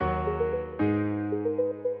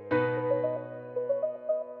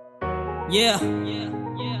Yeah.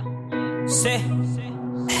 C.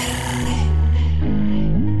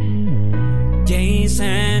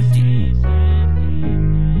 JSanti.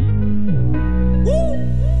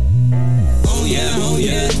 Oh yeah, oh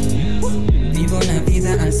yeah. Vivo la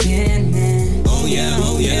vida al 100, man. Oh yeah,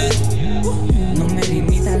 oh yeah. No me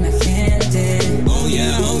limita la gente. Oh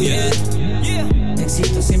yeah, oh yeah.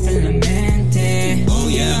 Éxito siempre en la mente. Oh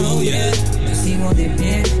yeah, oh yeah. Yo sigo de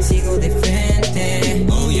pie, sigo de frente.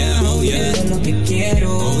 Oh yeah, oh yeah. Todo lo que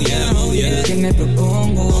quiero. Oh yeah, oh yeah. Que me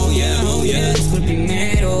propongo. Oh yeah, oh yeah. Busco el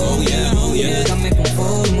primero. Oh yeah, oh yeah. Nunca me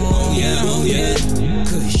conformo. Oh yeah, oh yeah.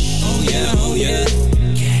 Kush. Oh yeah, oh yeah.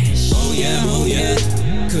 Cash. Oh yeah, oh yeah.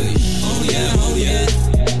 Kush. Oh yeah, oh yeah.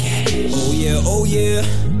 Cash. Oh yeah, oh yeah.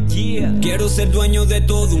 Quiero ser dueño de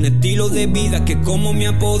todo, un estilo de vida que como mi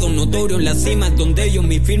apodo, notorio en las cimas donde yo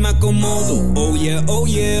mi firma acomodo. Oh yeah, oh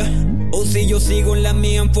yeah. Oh si yo sigo en la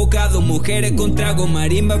mía enfocado, mujeres con trago,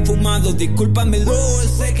 marimba fumado. Discúlpamelo,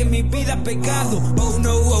 sé que mi vida es pecado. Oh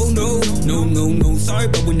no, no, no, no, sorry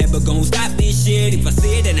but we never gonna stop this shit. If I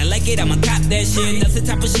see it and I like it, I'ma cop that shit. That's the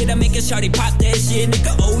type of shit I make a shawty pop that shit,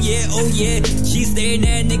 nigga. Oh yeah, she staring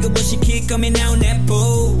at nigga, but she keep coming down that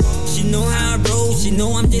pole. She know how I roll, she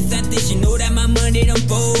know I'm JSanti, she know that my money don't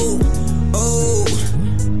fold. Oh,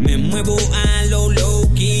 me muevo a lo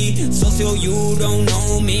low-key, socio, you don't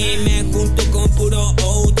know me. Me junto con puro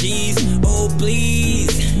OGs, oh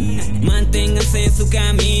please, manténgase en su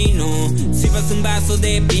camino. Sírvase un vaso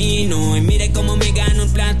de vino y mire cómo me gano el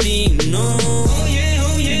platino. Oh yeah,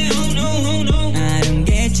 oh no. I don't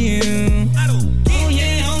get you. Oh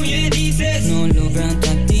yeah, dices. No logran tu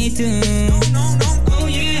actitud. No. Oh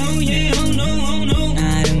no.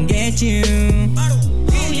 I don't get you.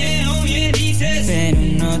 Oh yeah, dices. Pero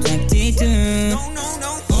no tu actitud. No.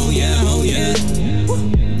 Oh yeah.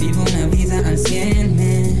 Vivo la vida al 100,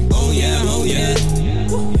 man. Oh yeah.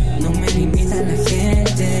 No me limita la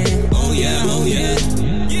gente. Oh yeah.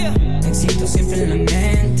 Éxito siempre en la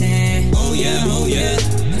mente. Oh yeah.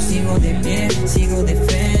 Yo sigo de pie, sigo de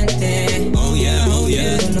frente. Oh yeah.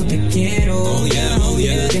 Todo lo que quiero. Oh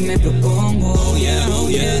yeah. Que me propongo. Oh yeah.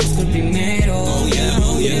 Busco el primero. Oh yeah.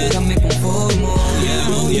 Nunca me conformo.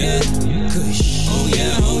 Oh yeah. Kush. Oh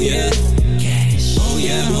yeah. Cash. Oh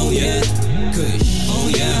yeah. Kush. Oh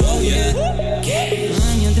yeah.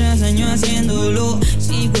 Año tras año haciéndolo,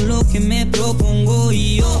 sigo lo que me propongo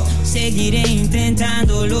y yo seguiré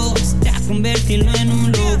intentándolo hasta convertirlo en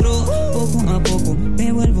un logro. Poco a poco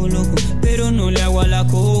me vuelvo loco, pero no le hago a la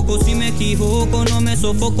coco. Si me equivoco no me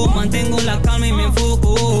sofoco, mantengo la calma y me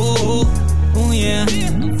enfoco. Oh yeah,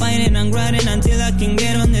 I'm fighting and grinding until I can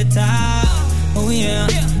get on the top. Oh yeah,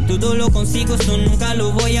 todo lo consigo, eso nunca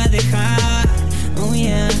lo voy a dejar. Oh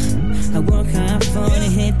yeah, I work hard for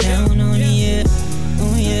it, hit down on it.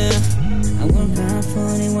 Oh yeah, I work hard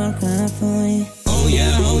for it. Oh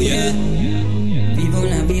yeah. Vivo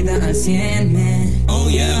la vida al 100, man. Oh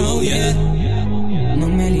yeah. No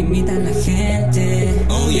me limita la gente.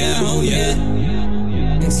 Oh yeah.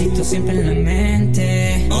 Éxito siempre en la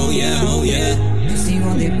mente. Oh yeah. Yo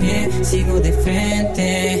sigo de pie, sigo de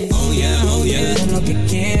frente. Oh yeah. Todo lo que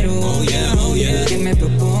quiero. Oh yeah. Que me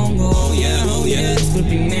propongo. Oh yeah. Busco el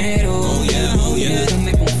primero. Oh yeah. Nunca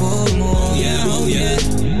me conformo. Oh yeah.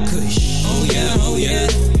 Kush. Oh yeah.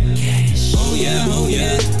 Cash. Oh yeah.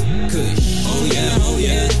 Kush. Oh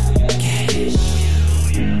yeah. Cash.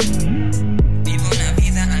 Vivo la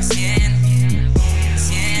vida al 100.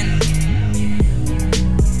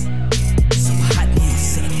 Supahot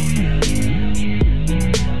Music.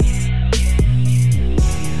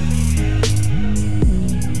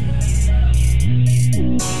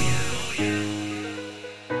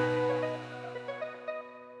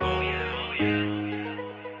 Oh yeah.